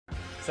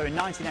So in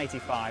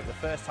 1985, the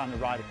first time the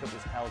Ryder Cup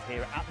was held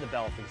here at the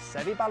Belfry,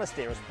 Seve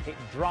Ballesteros hit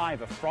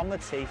driver from the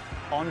tee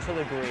onto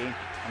the green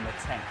on the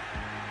 10th.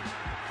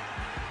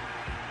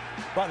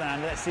 Right then,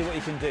 Andy, let's see what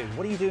you can do.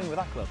 What are you doing with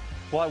that club?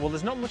 Right, well,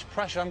 there's not much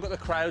pressure. I haven't got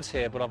the crowds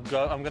here, but I'm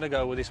going to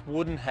go with this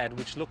wooden head,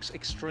 which looks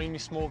extremely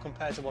small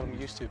compared to what I'm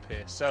used to,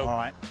 Pierce. So, all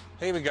right,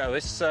 here we go.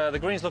 This the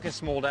green's looking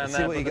small down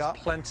there, but there's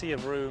plenty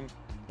of room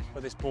for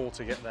this ball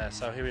to get there.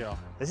 So here we are.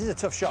 This is a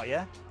tough shot,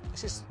 yeah?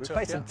 This is We've tough,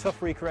 played some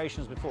tough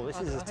recreations before. This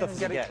is as tough as it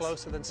get gets. it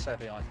closer than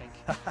Seve, I think.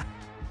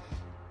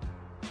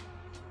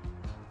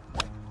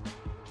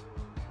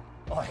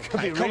 Oh, it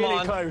could be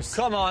really close.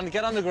 Come on,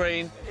 get on the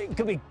green. It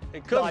could be.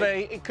 It could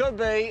be. It could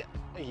be.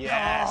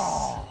 Yes.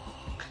 Oh.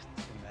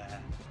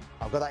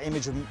 I've got that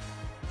image of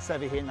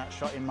Seve hitting that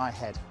shot in my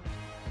head.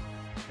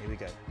 Here we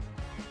go.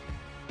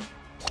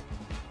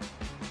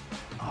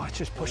 Oh, it's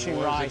just pushing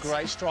right. It's a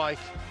great strike.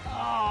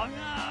 Oh,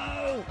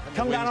 no.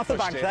 Come down off the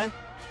bank then.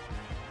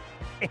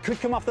 It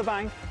could come off the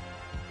bank.